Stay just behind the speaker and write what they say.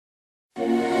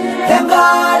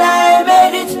God I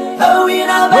made it, oh we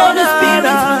now by the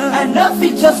Spirit, and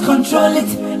nothing just control it,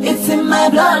 it's in my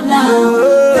blood now.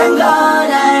 Thank God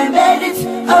I made it,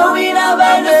 oh we now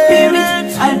by the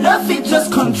Spirit, and nothing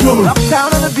just control.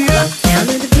 Down in the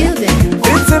building,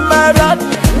 it's in my blood,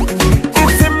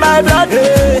 it's in my blood,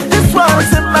 yeah. This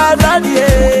one's in my blood,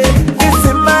 yeah. It's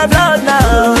in my blood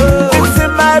now, it's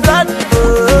in my blood,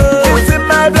 it's in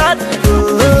my blood,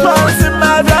 this one's in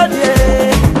my blood, yeah.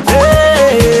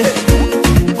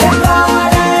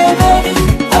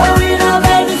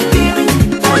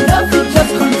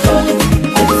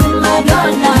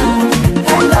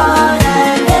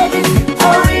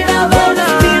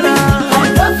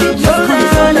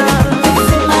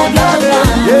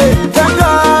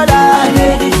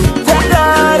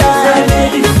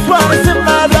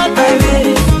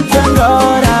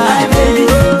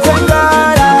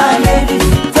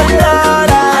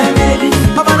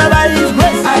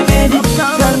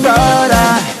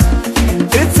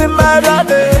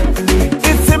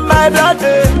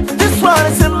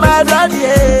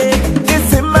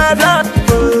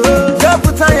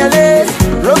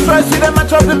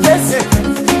 Of the place,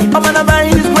 I'm gonna buy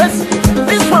his grace.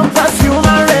 This one pass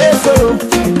human race, so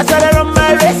I started on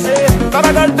my race.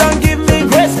 Baba God don't give me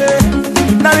grace.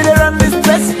 Now they run this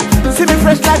place. See me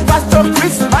fresh like Pastor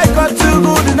Chris. I got too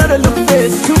good, another look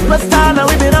face. Superstar, now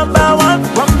we be number one.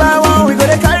 One by one, we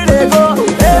gotta carry the go.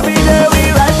 Every day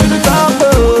we rise to the top.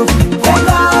 Thank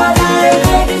God I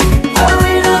made it. Oh,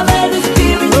 we know by the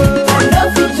Spirit. I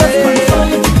love you, just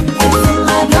control it. It's in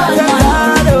my blood now.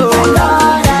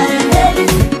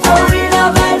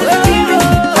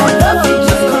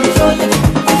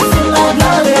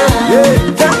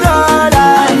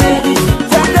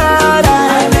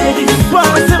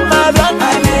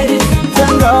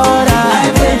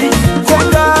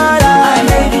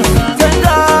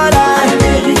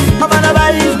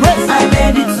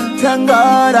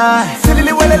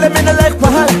 Let me know like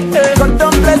Wahala. God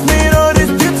don't bless me, you know this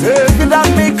dude. If you doubt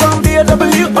me, come be a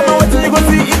W. I'm not waiting, you go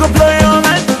see, you go play all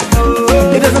night.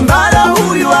 It doesn't matter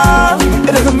who you are,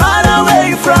 it doesn't matter where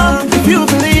you're from. If you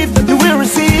believe, you will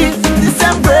receive this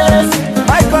embrace.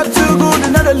 I got too good,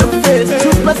 another look face.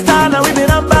 Superstar, now we be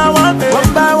number one.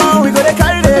 One by one, we gotta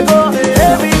carry the go.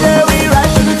 Every day we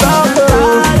rise to the top.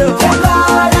 Thank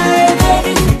God I made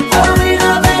it, oh we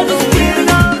know by the Spirit,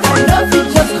 and nothing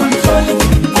just control it.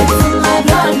 It's in my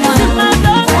blood now.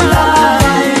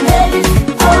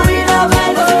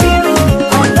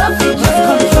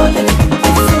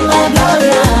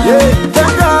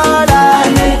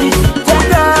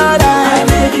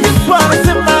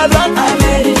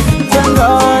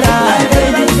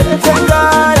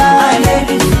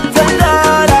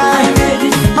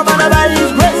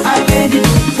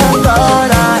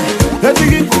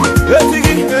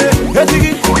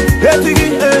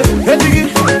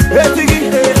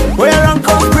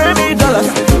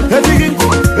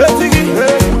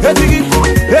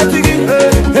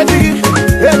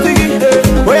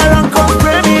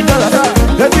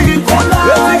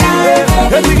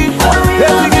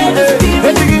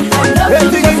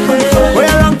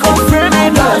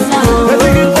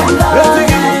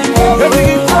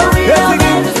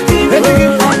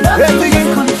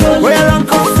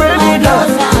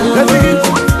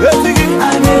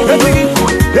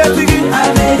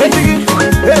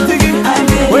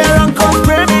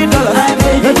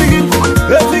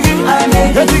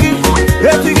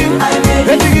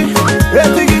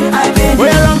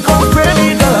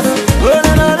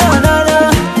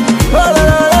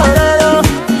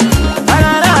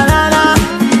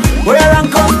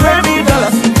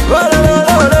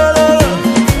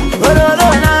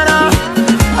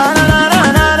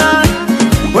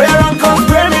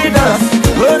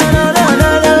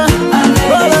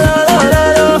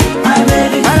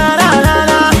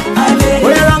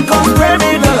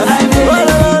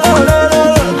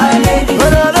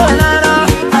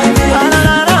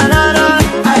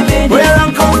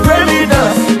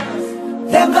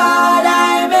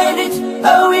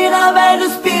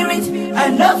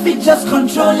 Just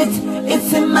control it,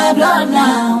 it's in my blood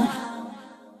now.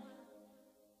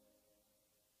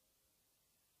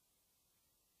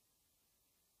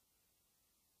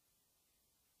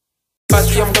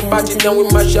 Party after party, then we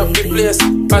mash up the place.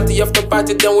 Party after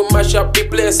party, then we mash up the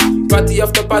place. Party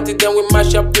after party, then we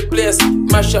mash up the place.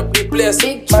 Mash up the place.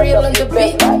 Big trail on the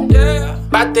beat. Yeah.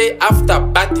 Party after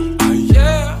party.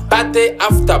 Yeah. Party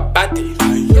after party.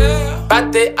 Yeah.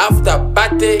 Party after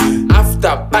party.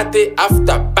 After party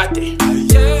after party.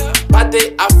 Yeah.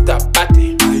 Party after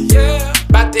party. Yeah.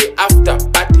 Party after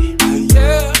party.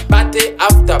 Yeah. Party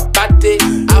after party.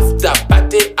 After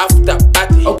party after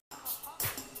party. Okay.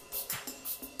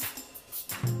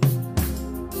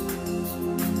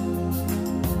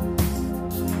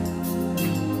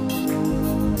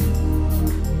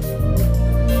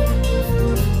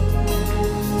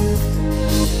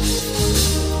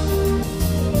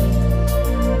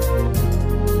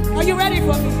 you ready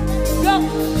for me? Go.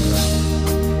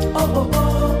 Oh, oh, oh,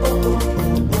 oh, oh,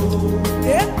 oh, oh.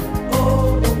 Yeah. Oh,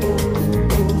 oh, oh,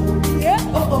 oh, oh. Yeah.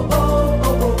 Oh, oh, oh,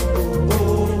 oh, oh,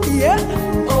 oh. Yeah.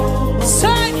 Oh,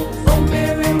 say. Oh,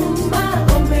 Mary Mumma,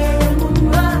 oh, Mary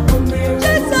Mumma, oh, Mary Mumma.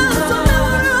 Jesus, oh,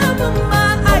 Mary Mumma,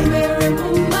 oh, Mary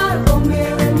Mumma, oh,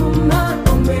 Mary Mumma,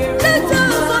 oh, Mary Mumma.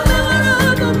 Jesus, oh, Mary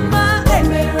Mumma, oh,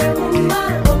 Mary Mumma,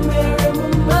 oh, Mary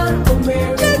Mumma, oh,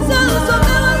 Mary Mumma. Jesus, oh,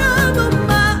 Mary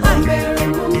Mumma, oh, Mary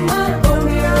Mumma, oh,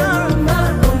 Mary Mumma,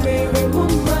 oh, Mary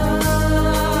Mumma.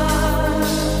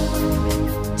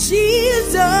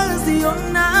 Jesus, the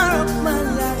owner of my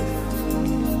life.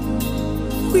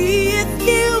 With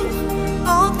you,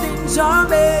 all things are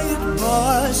made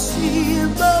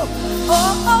possible.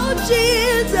 Oh, oh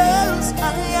Jesus,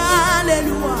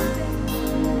 hallelujah.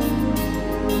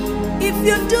 If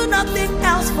you do nothing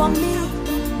else for me,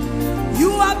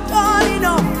 you have done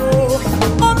enough.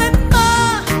 Oh, Mema,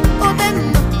 oh,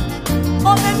 Mema,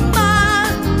 oh, Mema,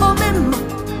 oh, Mema,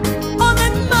 oh,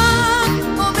 Mema,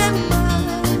 oh, Mema.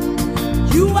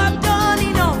 You have done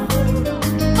enough.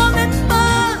 Oh, Mema,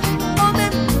 oh,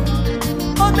 Mema,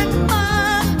 oh, Mema,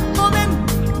 oh, Mema,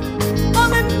 oh,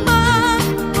 Mema,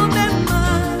 oh, Mema.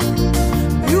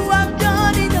 You have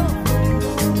done enough.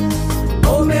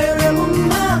 Oh, Mary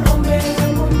Mumma, oh, Mary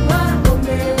Mumma, oh,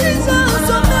 Mary Mumma. Jesus,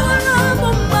 oh, Mary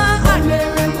Mumma, oh,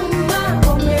 Mary Mumma,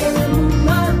 oh, Mary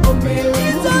Mumma, oh, Mary Mumma.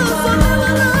 Jesus, oh,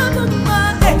 Mary Mumma,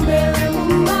 oh, Mary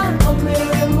Mumma, oh,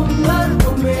 Mary Mumma,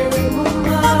 oh, Mary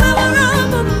Mumma. Oh, Mary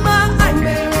Mumma, oh,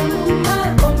 Mary Mumma,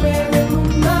 oh, Mary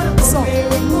Mumma, oh,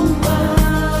 Mary Mumma.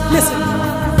 Listen,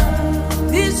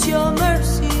 this your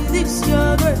mercy, this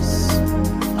your grace.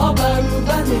 Oh,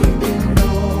 Baruba,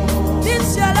 this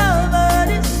your love,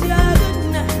 this your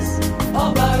goodness.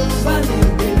 Oh, Baruba,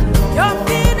 your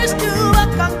finished to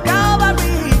work on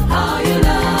Calvary. How you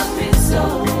love me so.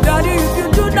 Daddy, if you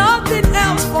do nothing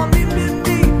else for me,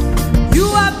 baby, you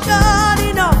have done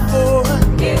enough. Oh,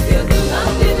 if you do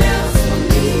nothing else for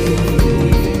me,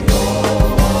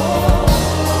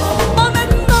 oh,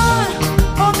 Mema,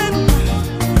 oh, Mema,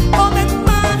 oh,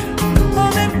 Mema, oh,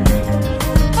 Mema,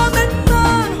 oh, Mema,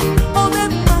 oh,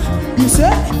 Mema. You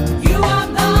say? You have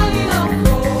done enough.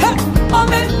 Hey, oh,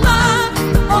 Mema,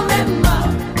 oh, Mema,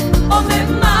 oh,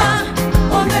 Mema,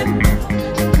 oh, Mema,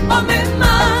 oh,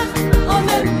 Mema, oh,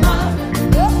 Mema.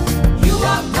 You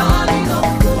have done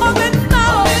enough. Oh, Mema,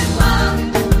 oh, Mema,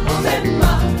 oh,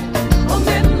 Mema, oh,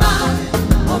 Mema,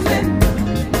 oh, Mema,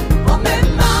 oh,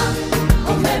 Mema,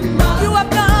 oh, Mema. You have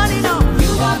done enough.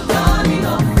 You have done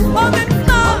enough. Oh,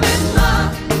 Mema, oh, Mema,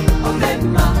 oh,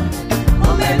 Mema,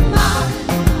 oh, Mema,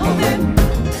 oh, Mema,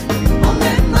 oh,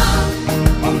 Mema,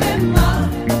 oh, Mema.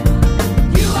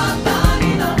 You have done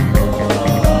enough.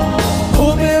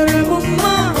 Oh, Mary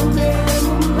Mumma, oh, Mary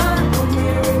Mumma, oh,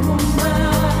 Mary Mumma.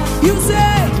 You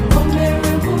say, oh,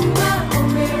 Mary Mumma, oh,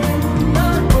 Mary Mumma,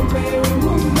 oh, Mary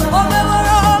Mumma. Oh, Mary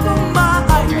Mumma,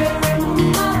 oh, Mary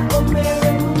Mumma, oh,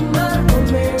 Mary Mumma, oh,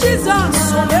 Mary. Jesus,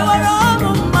 oh, Mary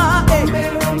Mumma, eh.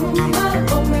 Mary Mumma,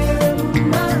 oh, Mary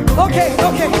Mumma. Okay,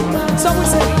 okay. So we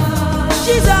say,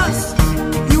 Jesus,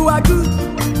 you are good.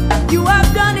 You have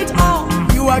done it all.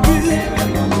 You are good.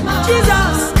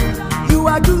 Jesus, you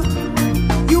are good.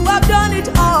 You have done it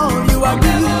all. You are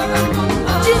good.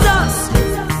 Jesus,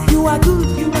 you are good.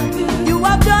 You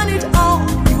have done it all.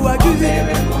 You are good.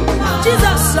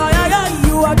 Jesus, oh, yeah, yeah,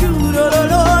 you are good. Oh, oh,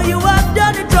 oh, you have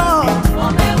done it all.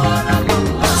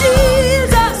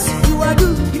 Jesus, you are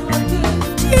good.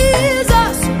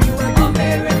 Jesus, you are good.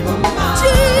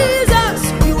 Jesus,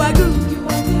 you are good.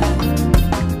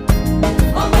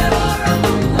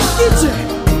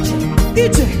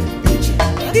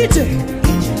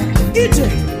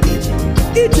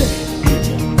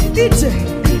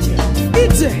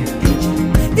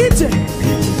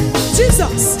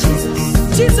 Jesus,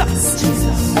 Jesus,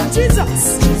 Jesus,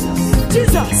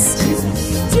 Jesus,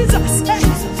 Jesus, hey,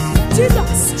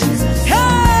 Jesus,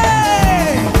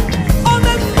 hey, oh,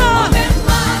 Mema,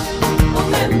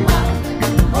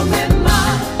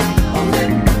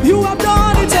 you have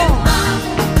done it all.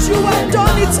 You have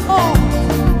done it all.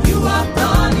 You have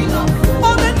done enough.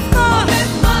 Oh, Mema,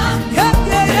 yeah,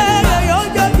 yeah, yeah, yeah,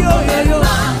 yeah, yeah, yeah, yeah.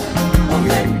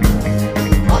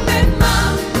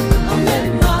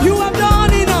 You have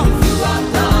done enough. You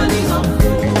have done enough.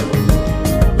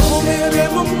 Oh, Mary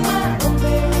Mumma, oh,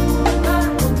 Mary Mumma,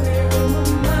 oh, Mary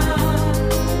Mumma.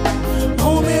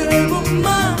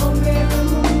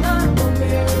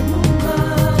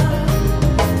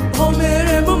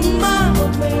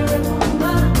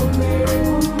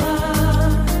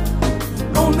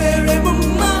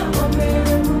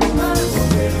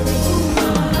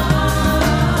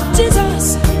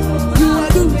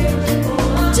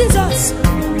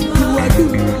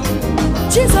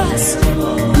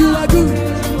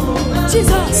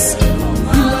 Jesus,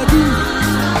 you are good.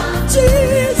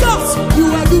 Jesus, you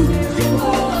are good.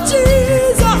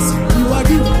 Jesus, you are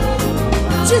good.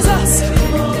 Jesus,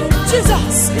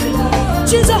 Jesus,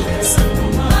 Jesus,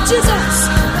 Jesus.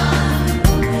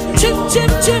 Chim,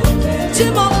 chim, chim,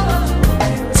 chim up.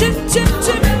 Chim, chim,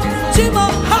 chim, chim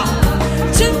up. Ha.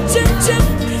 Chim, chim, chim,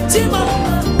 chim up.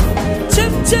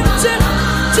 Chim, chim, chim,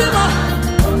 chim up.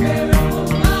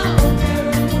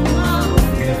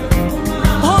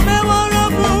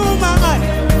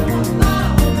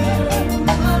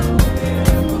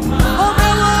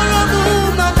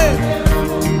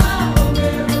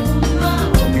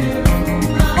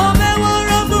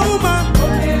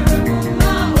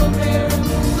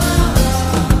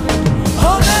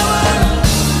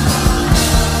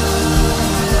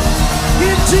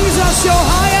 Jesus, your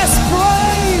highest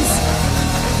praise.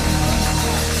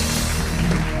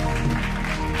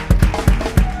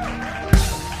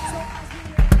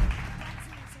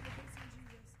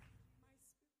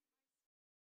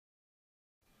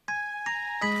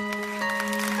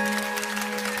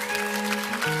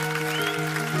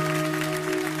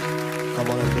 Come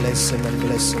on and bless him and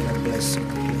bless him and bless him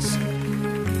and bless him.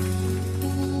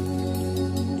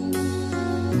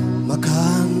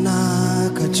 Makana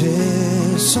ka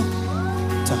Jesu,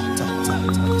 ta ta ta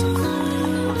ta ta.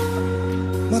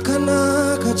 Makana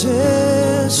ka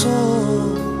Jesu,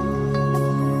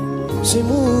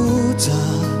 simuta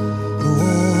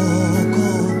ruoko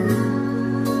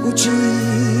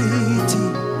uchiti.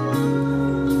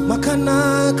 Makana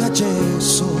ka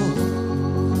Jesu,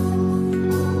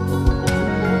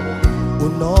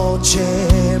 unoche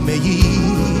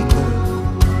meiko.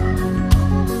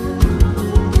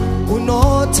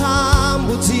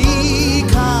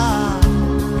 Unotambutika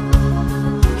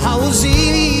hauzi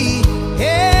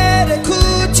ere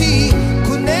kuti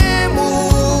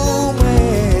kunemume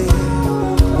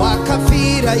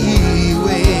wakafira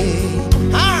iwe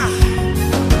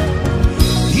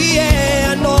iye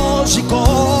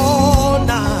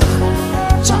anoshikona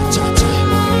cha cha cha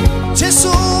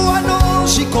Jesu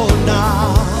anoshikona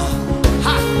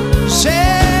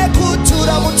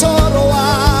shekutura mutoro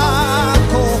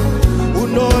wako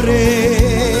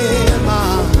unorema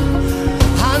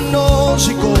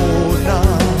anoshikona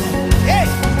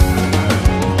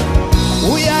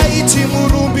uyaiti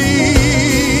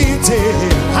murumbite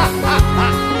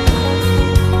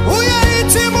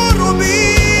uyaiti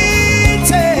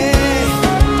murumbite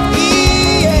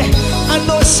iye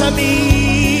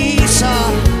anoshamisha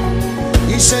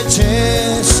ishe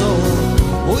Jesu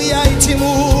uyaiti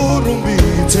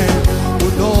murumbite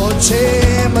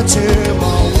unochema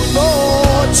chema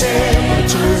unochema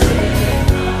chema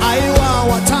aiwa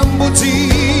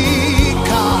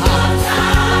watambutika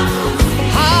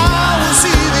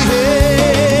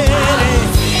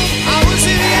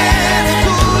hauzivihere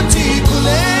kuti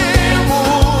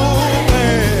kunemume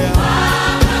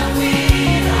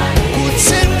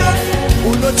kutsenga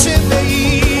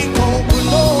unochemeiko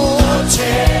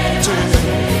unocheche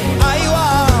aiwa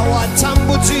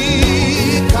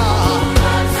watambutika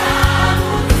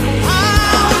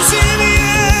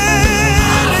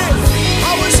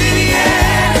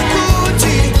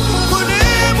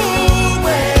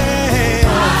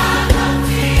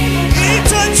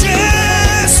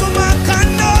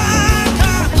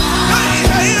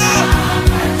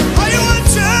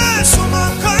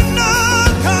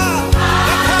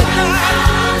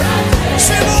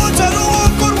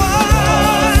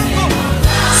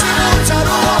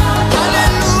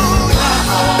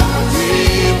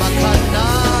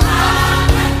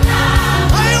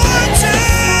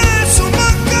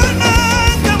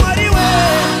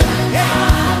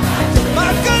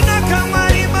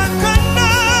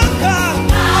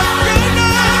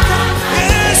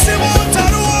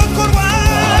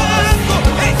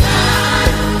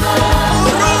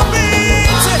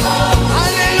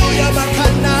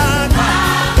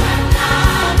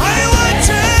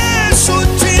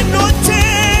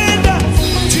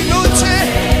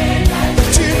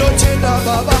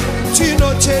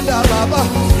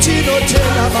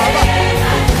Tena baba,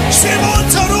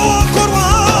 simonta ruoko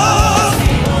rwangu,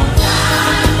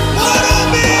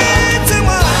 moromite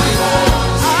mwa,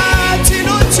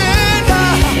 tino tena,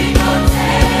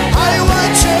 aiwa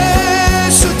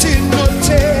Jesu tino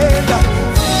tena,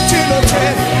 tino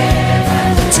tena,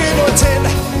 tino tena,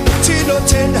 tino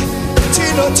tena,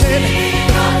 tino tena,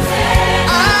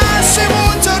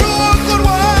 simonta ruoko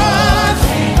rwangu,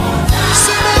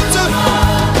 simonta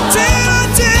tena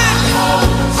tena,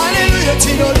 hallelujah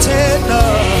tino tena.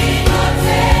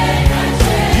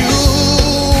 You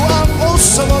are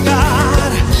awesome, oh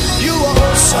God. You are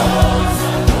awesome,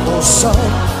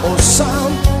 awesome,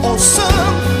 awesome, awesome.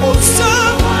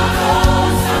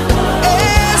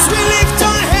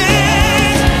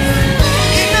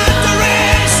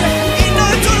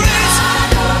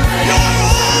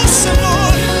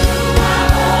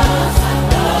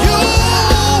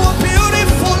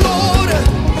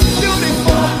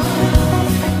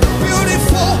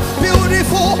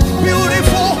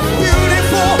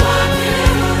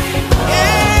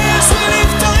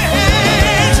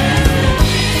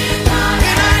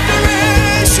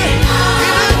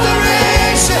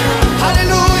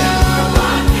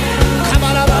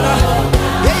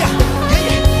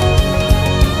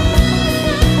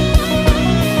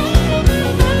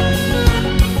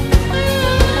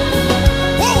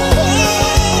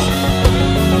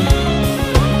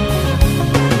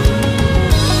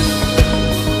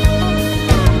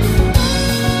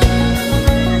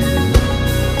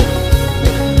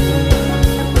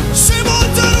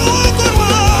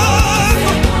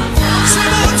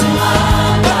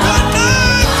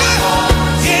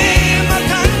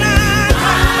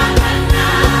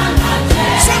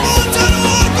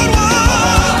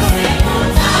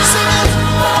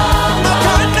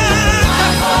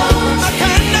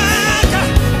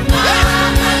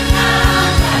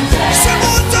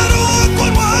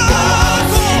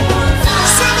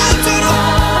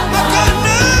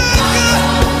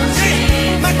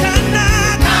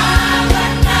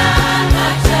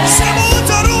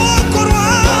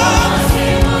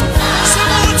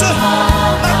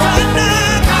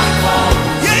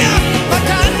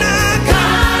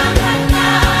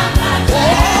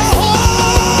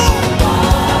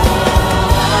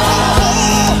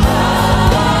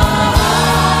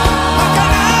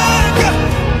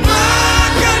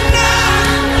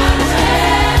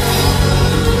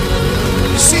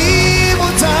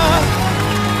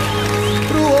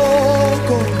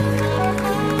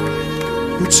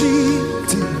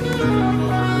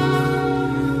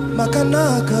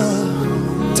 makanaka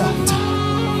tata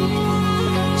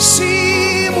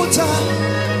simuta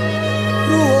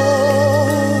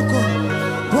ruoko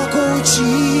wako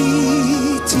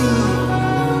uchiti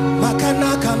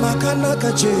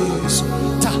makanaka Jesu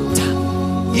tata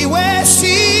iwe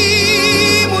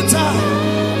simuta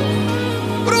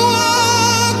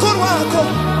ruoko wako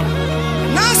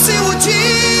nasi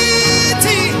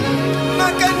uchiti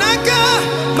makanaka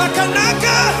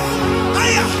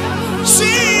aya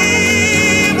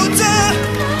simuta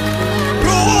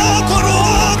ruoko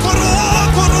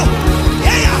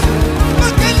yeah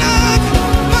makanaka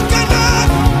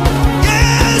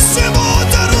yes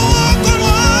simuta ruoko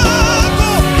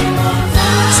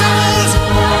simuta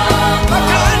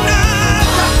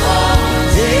makanaka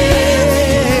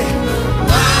yeah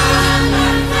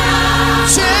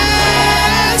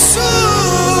Jesus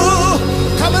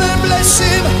come and bless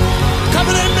him come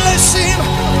and bless him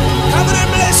come and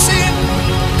bless him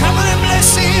come and bless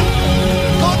him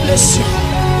God bless you.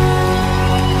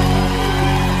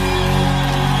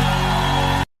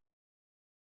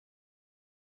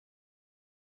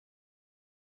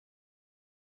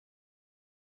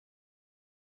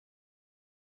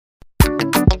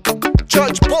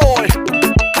 Church boy,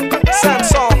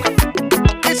 Samsung,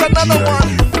 it's another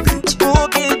one.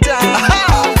 Boogie down.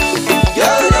 Yo, yo,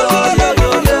 yo, yo, yo,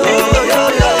 yo, yo, yo,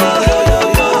 yo.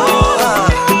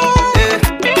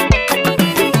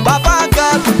 Baba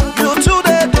God, you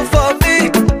today do for me.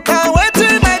 Can't wait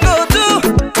till I go do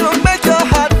to make your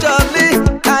heart jolly.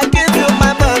 I give you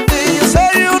my money. You say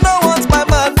you don't want my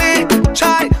money.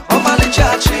 Chai, Omali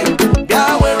Chachi,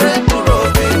 Yahweh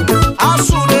Reburobi. I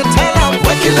soon tell them,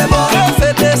 Wakilemo.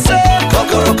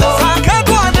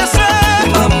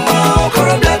 Mama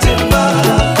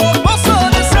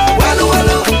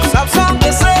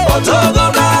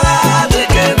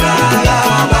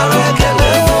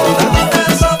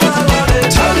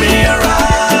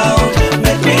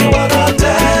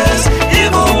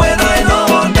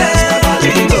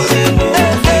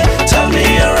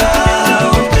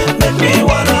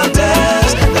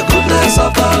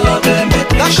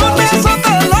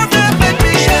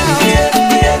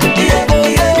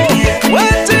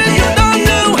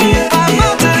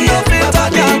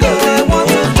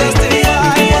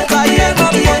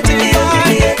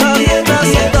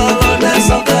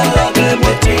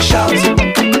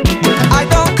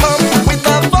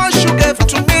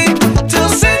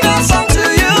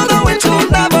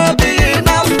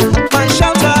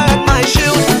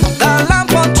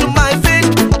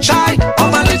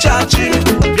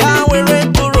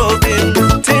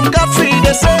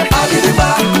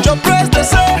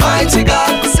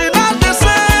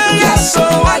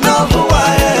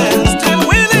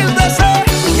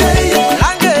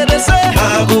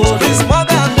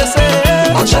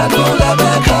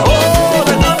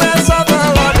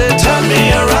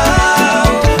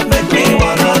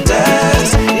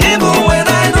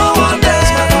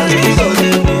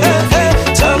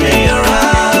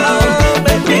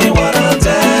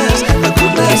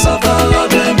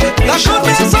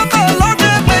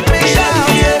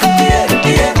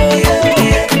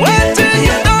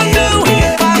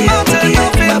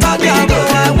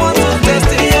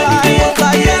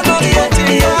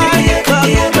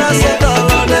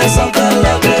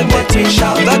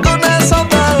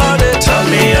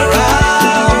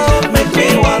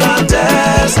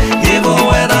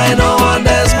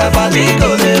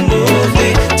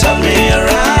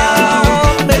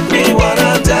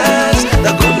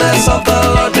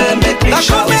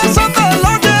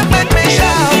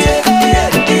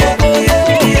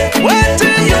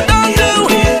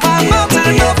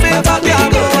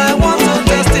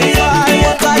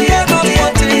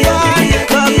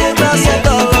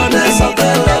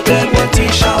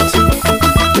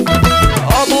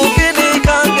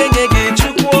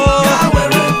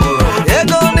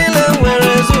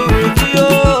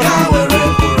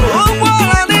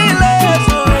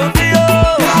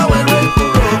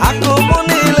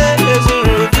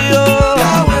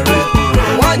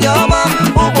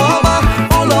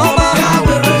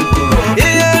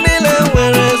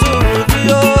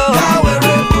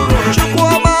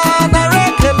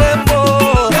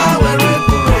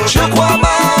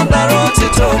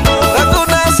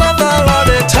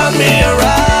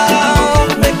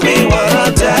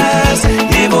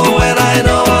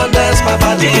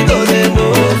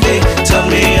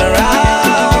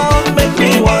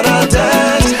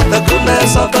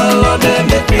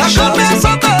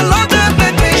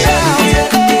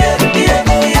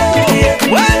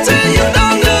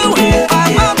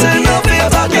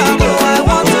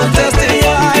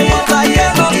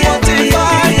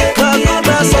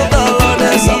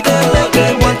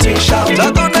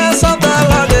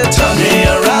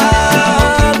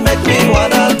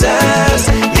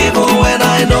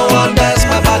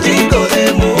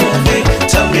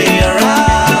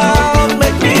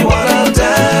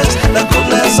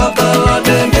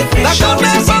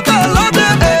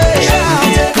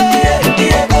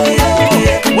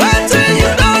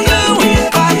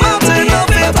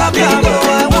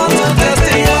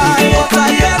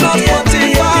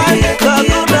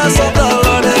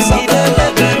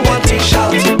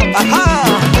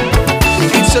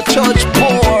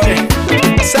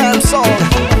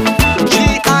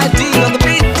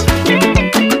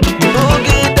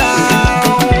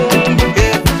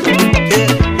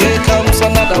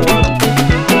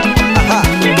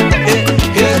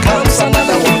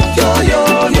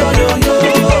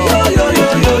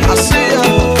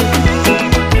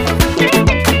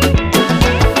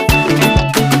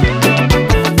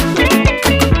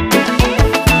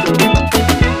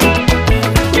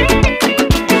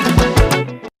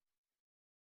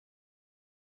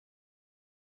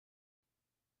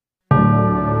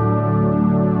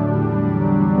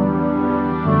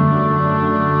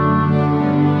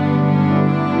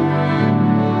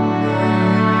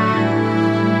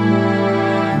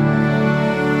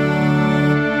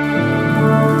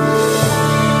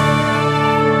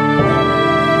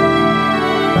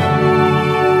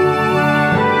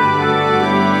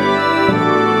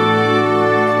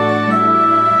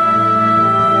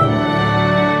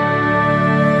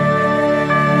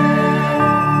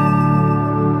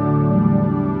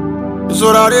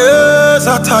Zorare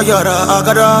Satayara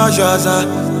Agadajaza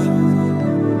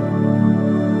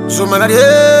Sumanare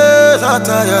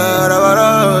Satayara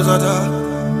Varazata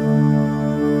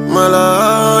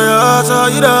Malaya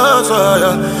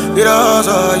Sayidasaya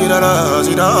Irasa Idara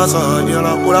Sidasa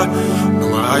Idala Pura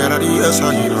Numaya Dia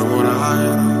Sayida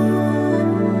Muraya.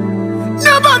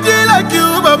 Nobody like you,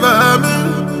 Baba.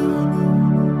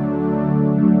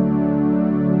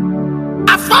 I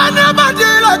find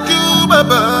nobody like you,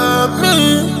 Baba. Me.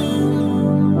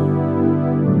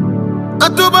 I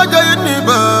do Bajayani,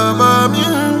 Baba. Me.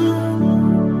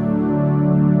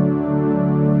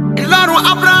 Ilaro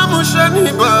Abraham Shani,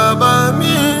 Baba.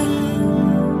 Me.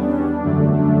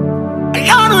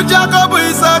 Ilaro Jacob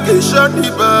Isaac Shani,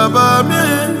 Baba. Me.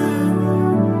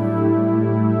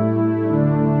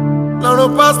 Laro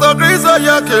Pastor Chris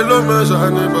Ayakelo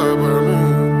Mashani, Baba. Me.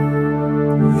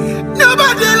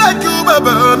 Nobody like you,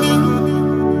 Baba. Me.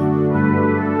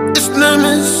 His name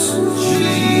is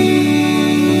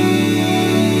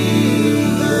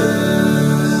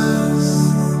Jesus.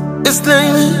 His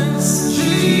name is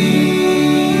Jesus.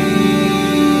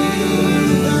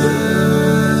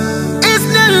 His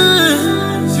name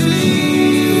is Jesus.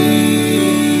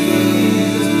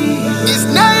 His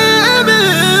name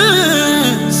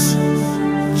is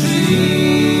Jesus.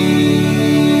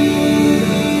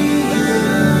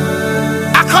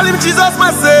 I call him Jesus,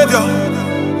 my Savior.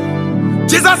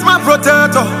 Jesus, my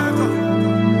protector.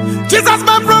 Jesus,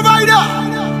 my provider.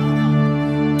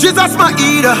 Jesus, my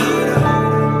eater.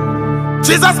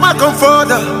 Jesus, my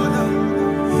comforter.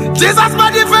 Jesus,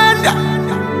 my defender.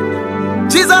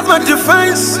 Jesus, my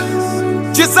defense.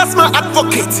 Jesus, my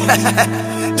advocate.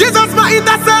 Jesus, my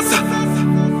intercessor.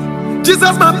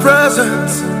 Jesus, my present.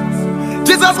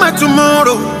 Jesus, my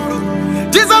tomorrow.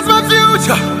 Jesus, my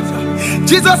future.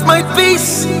 Jesus, my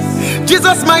peace.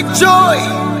 Jesus, my joy.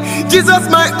 Jesus,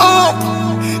 my hope.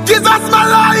 Jesus, my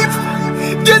life.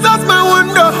 Jesus, my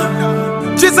wonder.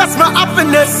 Jesus, my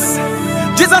happiness.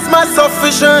 Jesus, my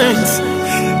sufficiency.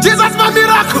 Jesus, my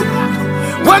miracle.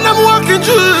 When I'm walking,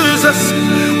 Jesus.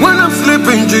 When I'm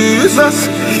sleeping, Jesus.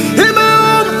 In my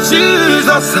home,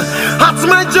 Jesus. At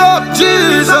my job,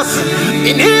 Jesus.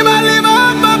 In Him I live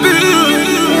out my being.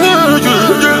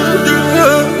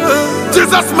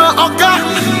 Jesus, my Oga.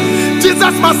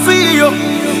 Jesus, my CEO.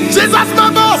 Jesus, my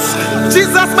boss.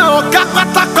 Jesus, my Oga,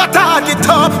 at the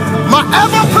top. My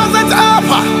ever-present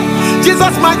helper.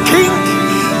 Jesus, my King.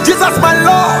 Jesus, my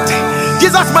Lord.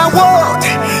 Jesus, my word.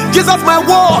 Jesus, my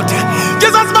word.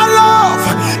 Jesus, my love.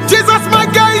 Jesus, my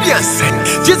guidance.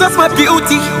 Jesus, my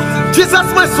beauty. Jesus,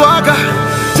 my swagger.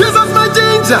 Jesus, my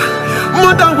ginger.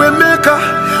 Modern waymaker.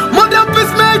 Modern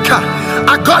peacemaker.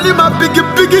 I call him a biggie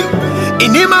biggie.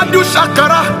 In him I do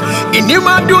shakara. In him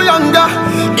I do yanga.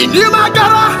 In him I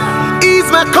gara. He's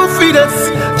my confidence.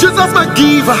 Jesus, my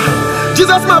giver.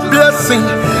 Jesus, my blessing.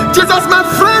 Jesus, my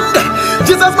friend.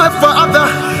 Jesus, my father.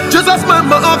 Jesus, my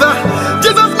mother.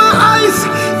 Jesus, my eyes.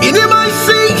 In him I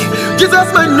see.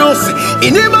 Jesus, my nose.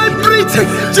 In him I breathe.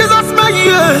 Jesus, my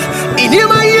ear. In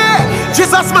him I hear.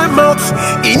 Jesus, my mouth.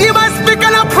 In him I speak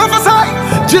and I prophesy.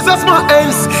 Jesus, my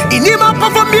hands. In him I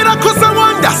perform miracles and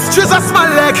wonders. Jesus, my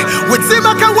leg. With him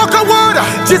I can walk on water.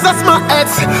 Jesus, my head.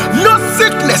 No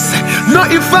sickness. No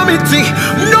infirmity.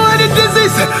 No any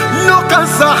disease. No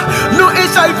cancer. No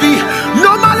HIV.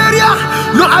 No malaria.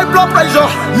 No high blood pressure.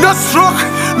 No stroke.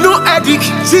 No headache.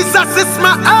 Jesus is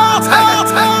my health.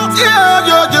 Yeah.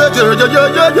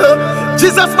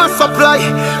 Jesus, my supply.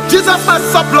 Jesus, my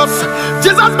surplus.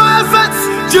 Jesus, my assets.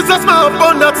 Jesus, my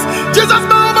abundance. Jesus,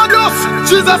 my overdose.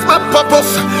 Jesus, my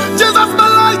purpose. Jesus, my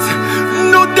light.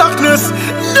 No darkness.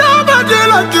 Nobody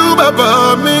like you,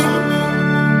 Baba. Me.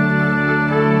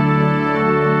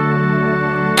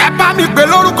 Eba mi pe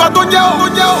lórúkọ tó jẹ́ o.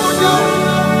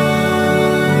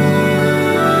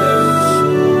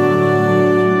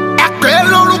 Ẹ pè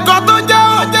lórúkọ tó jẹ́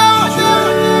o.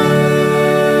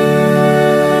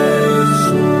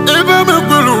 Eba mi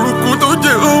pe lórúkọ tó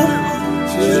jẹ́ o.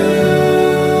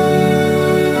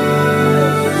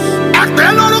 Ẹ pè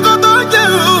lórúkọ tó jẹ́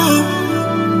o.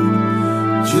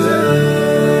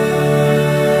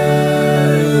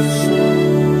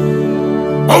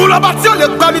 Òun lọ́ba tí ò lè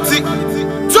gbá ní ti,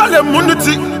 tí ò lè mú ní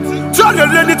ti, tí ò lè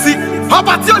lé ní ti,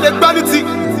 ọba tí ò lè gbá ní ti,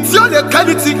 tí ò lè kẹ́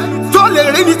ní ti, tí ò lè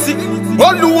rí ní ti,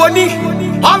 olúwo ní,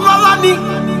 ọlọ́lá ní,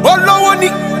 olówó ní,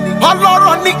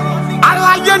 ọlọ́rọ̀ ní,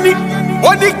 aláyé ní,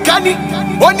 oníkẹ́ ní,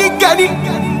 onígẹ̀ ní,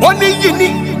 oníyì ní,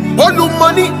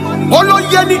 olùmọ̀ ní,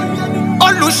 olóyè ní,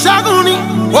 olùṣẹ́gun ní,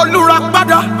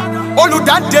 olùràpadà,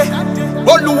 olùdáǹdè,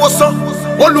 olùwòsàn,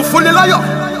 olùfúnniláyọ̀,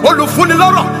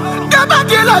 olùfúnnilọ́rọ̀.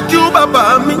 Nobody like you,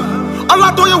 Baba. Me.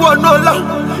 Allah to you want no love.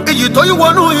 Èyí tó yí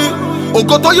wọnú yìí.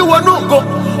 ògo tó yí wọnú ògo,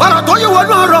 ọ̀rọ̀ tó yí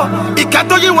wọnú ọ̀rọ̀, ìkẹ́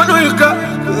tó yí wọnú ìkẹ́.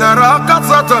 Lẹ́rọ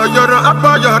kásátọ̀ yọrọ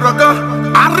apá yọrọ ká.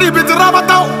 Arìbìtì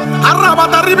rábátá o,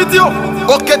 arábàtà rìbìtì o.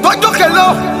 Òkè tó jókè lọ,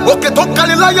 òkè tó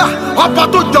kaliláyà, ọba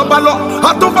tó jọba lọ,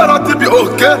 àtúbọ̀rọ̀ ti bi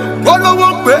òkè. Olówó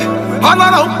ń pè,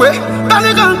 ọlọ́rọ̀ ń pè,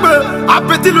 tálíkà ń pè,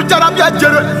 àbètìlú jara bí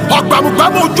ajere.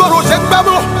 Ọ̀gbàmùgbàmù ojú ọ̀rọ̀ ṣe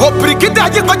gbẹ́mọ̀. Òbìrìkìtì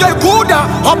ajíkọjọ ìkúdà,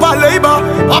 ọba àlẹ́ ibà,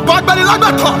 ọba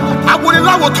agbẹnilágbàtọ̀,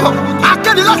 awoniláwòtọ̀,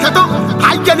 akẹ́nilákẹ́tọ̀,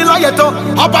 ayẹniláyẹtọ̀,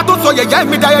 ọba tó sọ yẹ̀yẹ́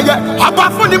mi dayẹyẹ, ọba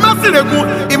fúnni mẹ́sìrègùn,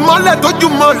 ìmọ́lẹ̀ tójú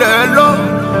mọ́lẹ̀ lọ.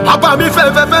 Ọba mi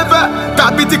fẹ́fẹ́fẹ́fẹ́,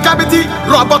 kàbìtì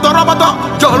rọ̀bọ̀tọ̀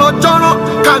jọ̀rọ̀jọ̀rọ̀,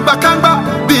 kàngbàkàngbà,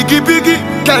 bìgìbìgì,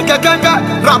 kẹ̀kẹ́kẹ́kẹ́,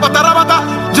 rabata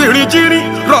jìrìjìrì,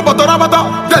 rọ̀bọ̀tọ̀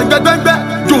gbẹ̀ngbẹ̀gbẹ̀,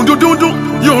 dùndùndùndùn,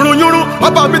 yùrùnyùrùn.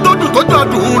 Ọba mi tó dùn tó jọ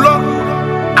dùn lọ.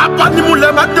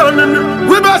 Apanimulẹ̀ máa dán nínú.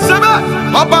 Wíbẹ̀ ṣe bẹ́ẹ̀.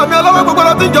 Ọba mi ọlọ́wọ́ gbogbo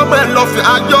ọdún ìjọba ẹ̀ lọ fi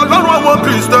àjọ ọlọ́run àwọn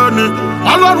kìrìsìtẹ́nì.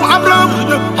 Ọlọ́run Abraham,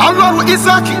 ọlọ́run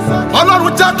Isaac,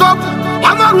 ọlọ́run Jacob,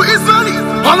 ọlọ́run Israẹli,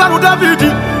 ọlọ́run David,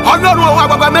 ọlọ́run àwọn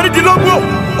àgbàgbà mẹ́rìndínlógún.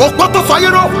 Òpó tó sọ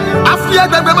yẹ́rọ, àfi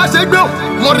ẹgbẹgbẹ má ṣe gbé o.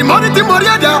 Mọ̀rìmọ́ni tí mo rí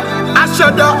ẹ̀dá,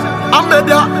 aṣẹ̀dá,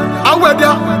 amẹ̀dá, awẹ̀dá,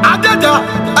 adẹ́dá,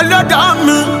 ẹlẹ́dá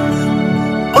mi.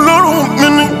 Ọlọ́run mi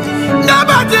ni.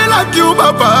 Nobody like you,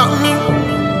 bàbá mi.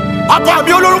 Ọba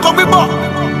mi olórúkọ pípọ̀.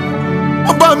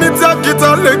 Ọba mi tí a kìtà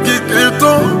lè kìkì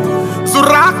tó.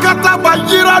 Surakata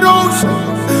bayirados.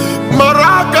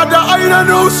 Marakada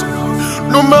airados.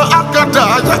 Numa akada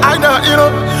ya aina iro.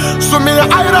 Sumil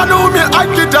airano mi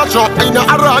akida sho aina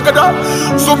aragada.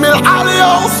 Sumil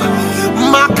alios.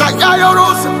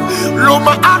 Makayaros.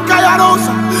 Luma akayaros.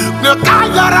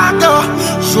 Nekayaraga.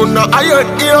 Suna ayon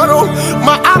iro.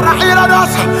 Ma ara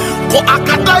irados. Ko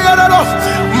akada irados.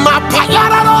 Ma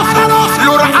payarados.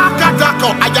 Lura akada ko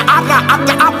aya ara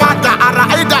ata apata ara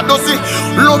aida dosi.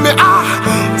 Lumi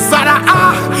Sara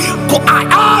ko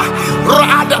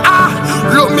Raada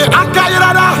Lumi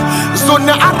akayirada.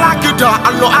 Suna arakida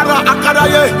allo ara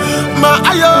akadaye. Ma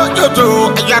ayo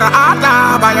yoto ayara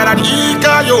ada bayara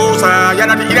dika yosa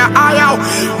yara dira ayaw.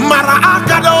 Mara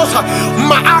akadosa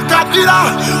ma akadira.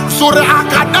 Sura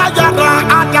akada yara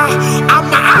ada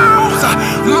ama ausa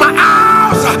ma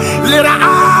ausa lira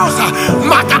ausa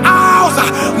maka ausa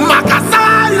maka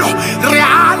sayo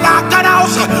reala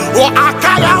kadausa o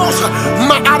akayausa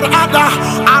ma arada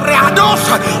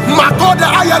areadosa ma koda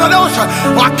ayaradosa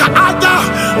wakaada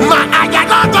ma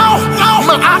ayanato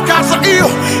ma akasa iyo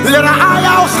lira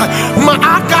ayausa ma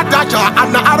akadaja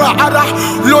ana ara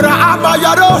lura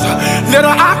abayadosa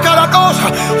lira akaradosa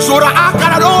sura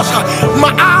akaradosa ma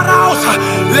arausa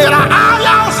lira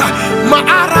ayausa ma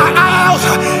ara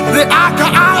ayausa li aka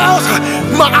ayausa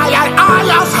ma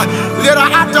ayausa lira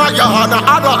ata yana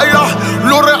ada ira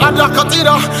lura ada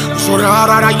katira sura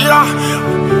ara ira.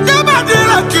 Nobody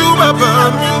like you, Baba.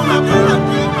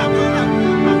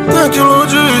 Thank you, Lord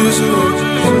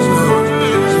Jesus.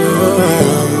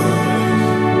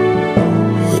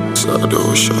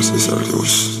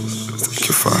 Thank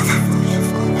you,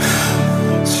 Father.